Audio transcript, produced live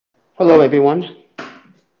Hello everyone,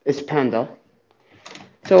 it's Panda.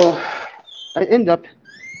 So I end up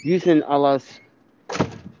using Allah's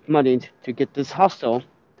money to get this hostel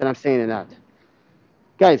that I'm staying at.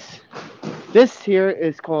 Guys, this here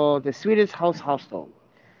is called the Swedish House Hostel.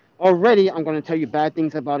 Already, I'm going to tell you bad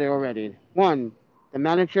things about it already. One, the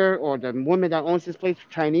manager or the woman that owns this place,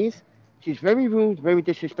 Chinese, she's very rude, very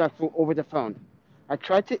disrespectful over the phone. I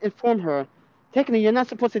tried to inform her, technically, you're not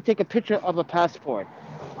supposed to take a picture of a passport.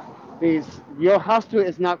 Because your hostel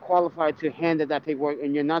is not qualified to handle that paperwork,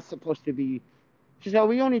 and you're not supposed to be. She said,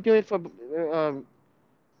 "We only do it for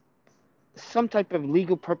some type of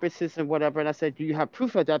legal purposes and whatever." And I said, "Do you have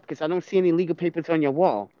proof of that? Because I don't see any legal papers on your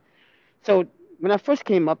wall." So when I first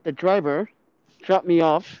came up, the driver dropped me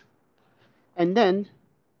off, and then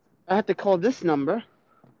I had to call this number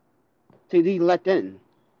to be let in.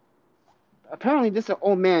 Apparently, this is an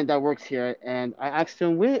old man that works here, and I asked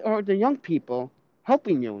him, "Where are the young people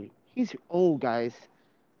helping you?" He's old, guys.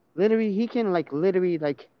 Literally, he can literally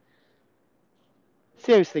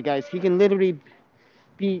seriously, guys, he can literally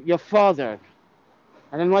be your father.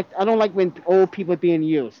 I don't like when old people are being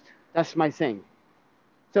used. That's my thing.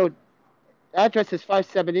 So address is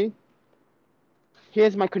 570.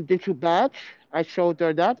 Here's my credential badge. I showed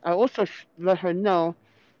her that. I also let her know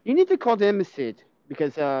you need to call the embassy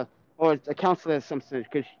because or a counselor or something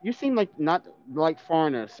because you seem like not like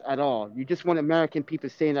foreigners at all. You just want American people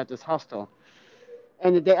staying at this hostel.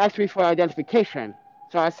 And they asked me for identification.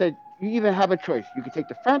 So I said, you even have a choice. You can take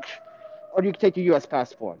the French or you can take the U.S.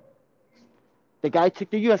 passport. The guy took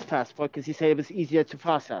the U.S. passport because he said it was easier to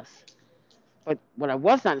process. But what I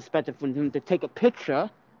was not expecting from him to take a picture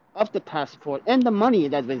of the passport and the money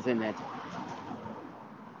that was in it.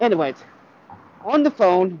 Anyways, on the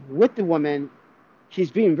phone with the woman, she's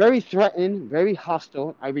being very threatening, very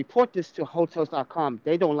hostile. I report this to Hotels.com.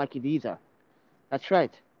 They don't like it either. That's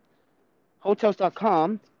right.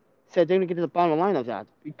 Hotels.com said they're going to get to the bottom line of that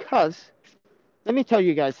because, let me tell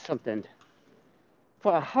you guys something.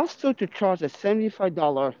 For a hostel to charge a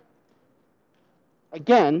 $75,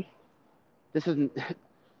 again, this isn't.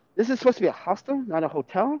 This is supposed to be a hostel, not a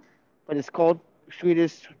hotel, but it's called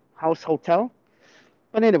Swedish House Hotel.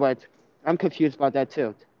 But anyway, I'm confused about that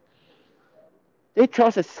too. They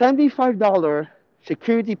charge a $75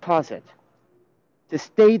 security deposit to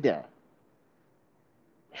stay there.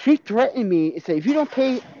 She threatened me and said, if you don't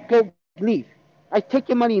pay, go leave. I take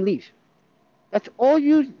your money and leave. That's all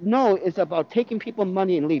you know is about taking people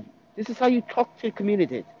money and leave. This is how you talk to the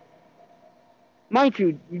community. Mind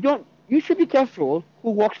you, you should be careful who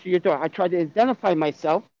walks to your door. I try to identify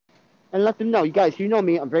myself and let them know, you guys, you know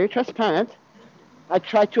me, I'm very transparent. I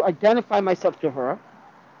tried to identify myself to her,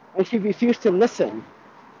 and she refused to listen.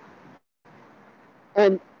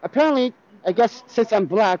 And apparently, I guess since I'm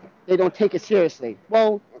black, they don't take it seriously.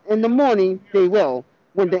 Well, in the morning, they will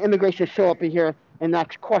when the immigration show up in here and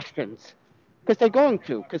ask questions. Because they're going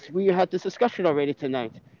to, because we had this discussion already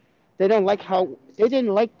tonight. They didn't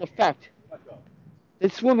like the fact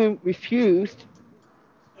this woman refused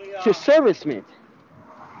to service me.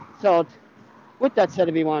 So, with that said,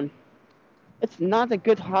 everyone, it's not a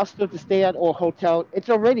good hostel to stay at or hotel.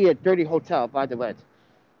 It's already a dirty hotel, by the way.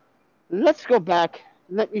 Let's go back.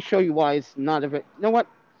 Let me show you why it's not a. You know what?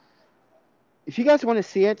 If you guys want to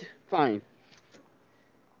see it, fine.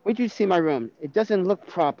 Wait till you see my room. It doesn't look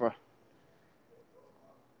proper.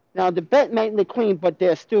 Now the bed might look clean, but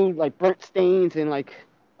there's still like burnt stains and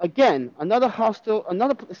again, another hostel,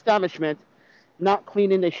 another establishment not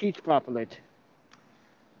cleaning the sheets properly.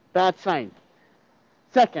 Bad sign.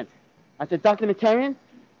 Second, as a documentarian,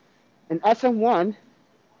 in SM1,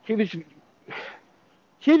 she was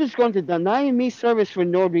she was going to deny me service for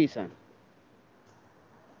no reason.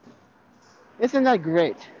 Isn't that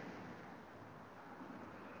great?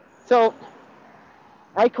 So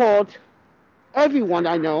I called everyone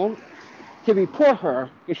I know to report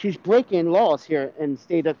her because she's breaking laws here in the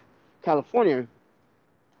state of California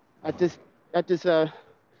at this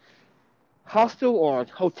hostel or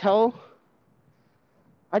hotel.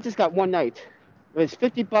 I just got one night. It was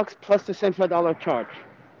 $50 plus the $75 charge.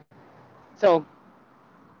 So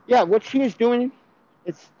yeah, what she is doing,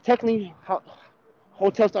 it's technically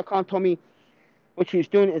hotels.com told me what she's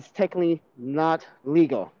doing is technically not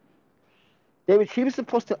legal. She was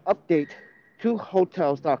supposed to update to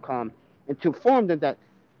hotels.com and to inform them that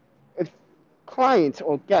if clients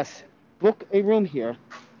or guests book a room here,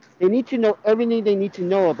 they need to know everything they need to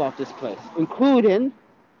know about this place, including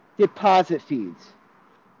deposit fees.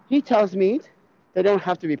 He tells me they don't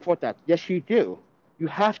have to report that. Yes, you do. You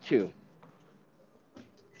have to.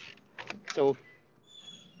 So,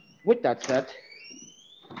 with that said,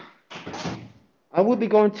 I will be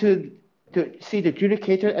going to see the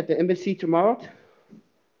adjudicator at the embassy tomorrow,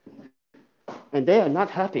 and they are not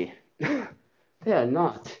happy. They are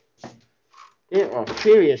not. They are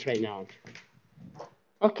furious right now.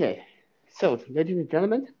 Okay, so ladies and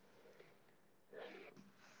gentlemen,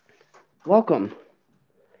 welcome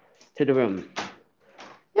to the room.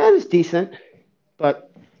 Yeah, it's decent,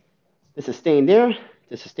 but this is staying there,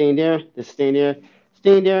 this is staying there, this is staying there,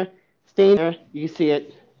 staying there, staying there. You can see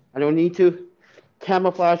it. I don't need to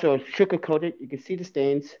camouflage or sugarcoat it. You can see the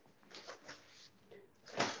stains.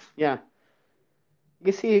 Yeah, you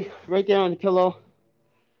can see right there on the pillow.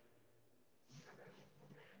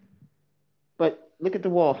 But look at the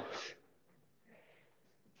wall.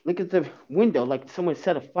 Look at the window, like someone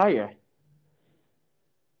set a fire.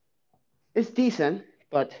 It's decent,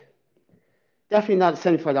 but definitely not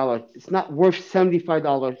 $75. It's not worth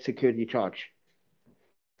 $75 security charge.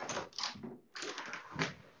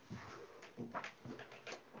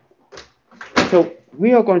 So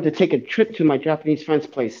we are going to take a trip to my Japanese friend's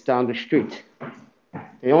place down the street.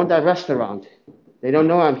 They own that restaurant. They don't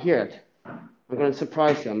know I'm here. I'm going to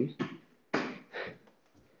surprise them.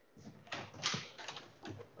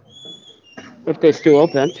 If they're still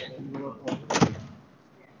open.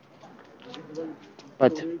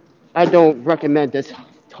 But I don't recommend this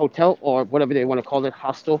hotel or whatever they want to call it,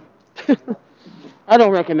 hostel. I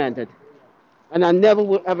don't recommend it. And I never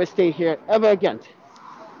will ever stay here ever again.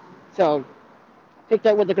 So take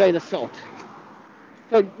that with a grain of salt.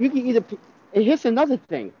 So you can either, and here's another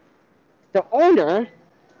thing. The owner,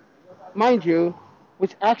 mind you,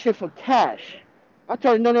 was asking for cash. I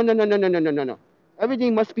told him, no, no, no, no, no, no, no, no, no, no.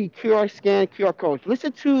 Everything must be QR scan, QR codes.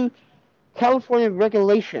 Listen to California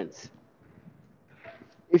regulations.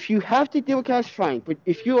 If you have to deal with cash, fine. But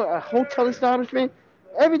if you're a hotel establishment,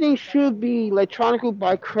 everything should be electronically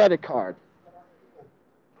by credit card.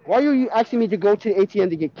 Why are you asking me to go to the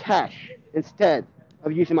ATM to get cash instead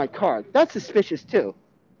of using my card? That's suspicious too.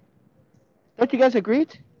 Don't you guys agree?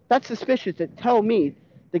 That's suspicious to tell me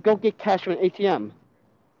to go get cash from an ATM.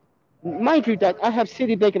 Mind you that I have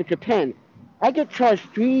Citibank in Japan. I get charged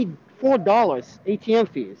 $3, $4 ATM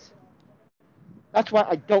fees. That's why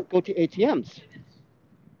I don't go to ATMs.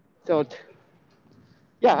 So,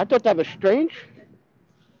 yeah, I thought that was strange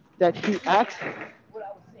that he asked.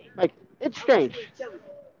 Like, it's strange.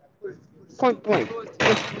 Point blank.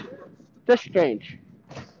 Just strange.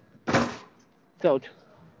 So,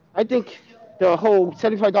 I think the whole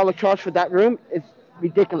 $75 charge for that room is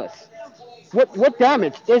ridiculous. What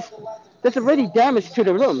damage? There's already damage to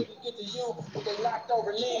the room.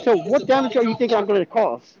 So what damage are you thinking I'm going to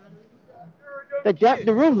cause?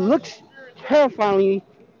 The room looks terrifyingly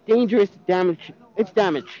dangerous. Damage. It's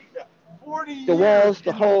damaged. The walls,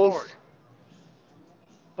 the holes.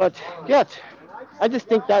 But yes, I just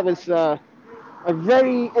think that was a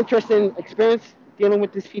very interesting experience dealing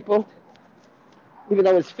with these people. Even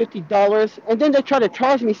though it was $50, and then they try to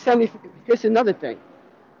charge me 70. Here's another thing.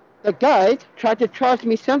 The guy tried to charge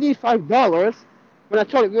me $75 when I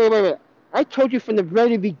told him, wait. I told you from the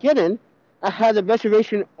very beginning I had a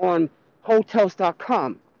reservation on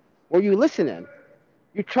hotels.com. Were you listening?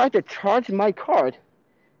 You tried to charge my card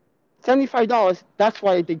 $75. That's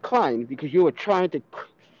why I declined, because you were trying to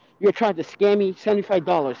scam me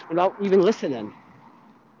 $75 without even listening.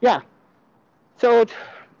 Yeah. So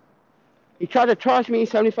he tried to charge me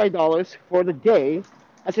 $75 for the day.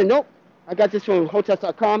 I said, nope. I got this from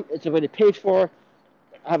hotels.com. It's already paid for.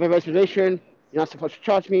 I have a reservation. You're not supposed to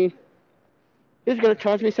charge me. He's going to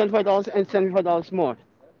charge me $75 and $75 more.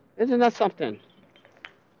 Isn't that something?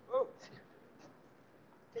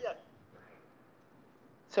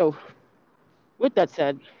 So, with that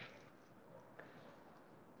said,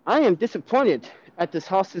 I am disappointed at this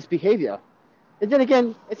hostess behavior. And then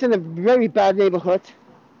again, it's in a very bad neighborhood.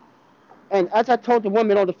 And as I told the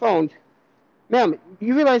woman on the phone, ma'am,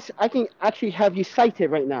 you realize I can actually have you cited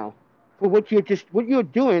right now for what you're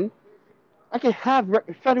doing. I can have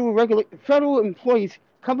federal employees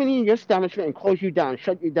coming in your establishment and close you down,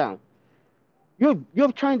 shut you down.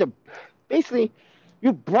 You're trying to, basically,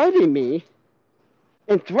 you're bribing me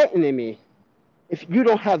and threatening me if you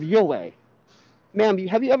don't have your way. Ma'am,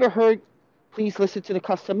 have you ever heard, please listen to the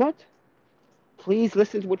customer? Please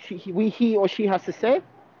listen to what he or she has to say?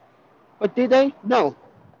 But did they? No.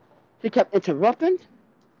 She kept interrupting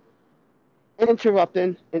and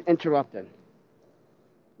interrupting and interrupting.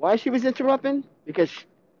 Why she was interrupting? Because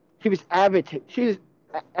she was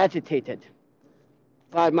agitated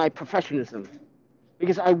by my professionalism.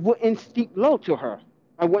 Because I wouldn't speak low to her.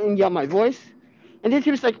 I wouldn't yell my voice. And then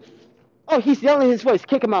she was like, oh, he's yelling his voice,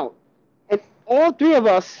 kick him out. And all three of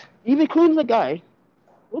us, even including the guy,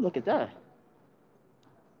 oh, look at that.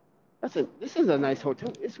 This is a nice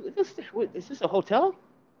hotel. Is this a hotel?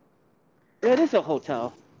 Yeah, it is a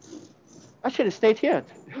hotel. I should have stayed here.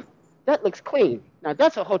 That looks clean. Now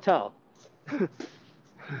that's a hotel.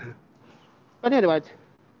 But anyways,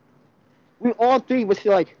 we all three was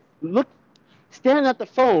like staring at the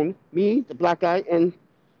phone. Me, the black guy, and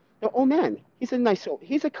the old man. He's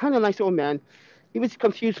a kind of nice old man. He was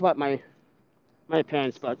confused about my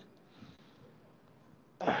appearance, but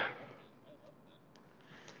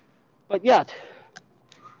yeah,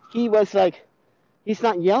 he was like, he's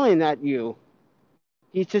not yelling at you.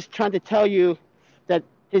 He's just trying to tell you that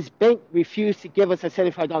his bank refused to give us a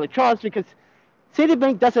 $75 charge because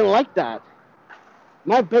Citibank doesn't like that.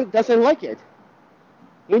 My bank doesn't like it.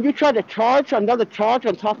 When you try to charge another charge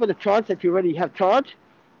on top of the charge that you already have charged,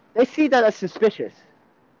 they see that as suspicious.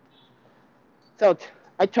 So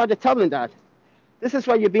I tried to tell them that. This is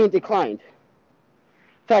why you're being declined.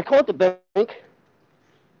 So I called the bank.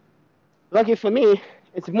 Lucky for me,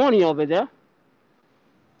 it's morning over there.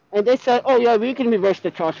 And they said, oh yeah, we can reverse the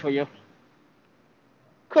charge for you.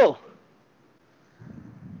 Cool.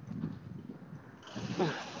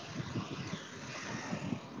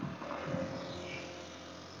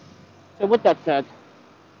 So with that said,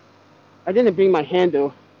 I didn't bring my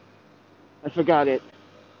handle. I forgot it.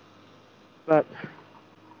 But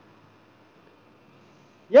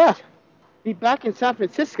yeah, be back in San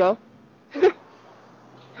Francisco.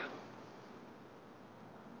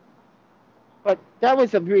 But that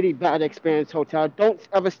was a really bad experience hotel. Don't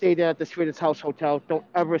ever stay there at the Sweetest House Hotel. Don't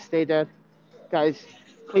ever stay there. Guys,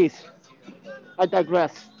 please. I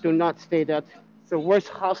digress. Do not stay there. It's the worst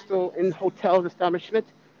hostel and hotel establishment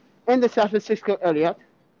in the San Francisco area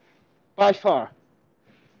by far.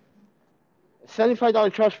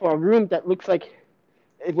 $75 charge for a room that looks like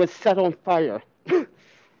it was set on fire.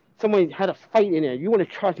 Someone had a fight in there. You want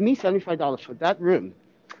to charge me $75 for that room?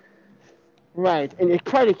 Right, and they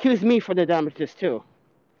tried to accuse me for the damages too.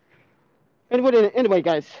 Anyway,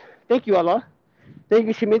 guys, thank you, Allah. Thank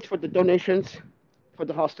you, Shemit, for the donations for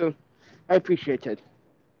the hostel. I appreciate it.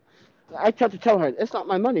 I tried to tell her, it's not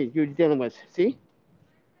my money you're dealing with, see?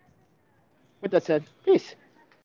 With that said, peace.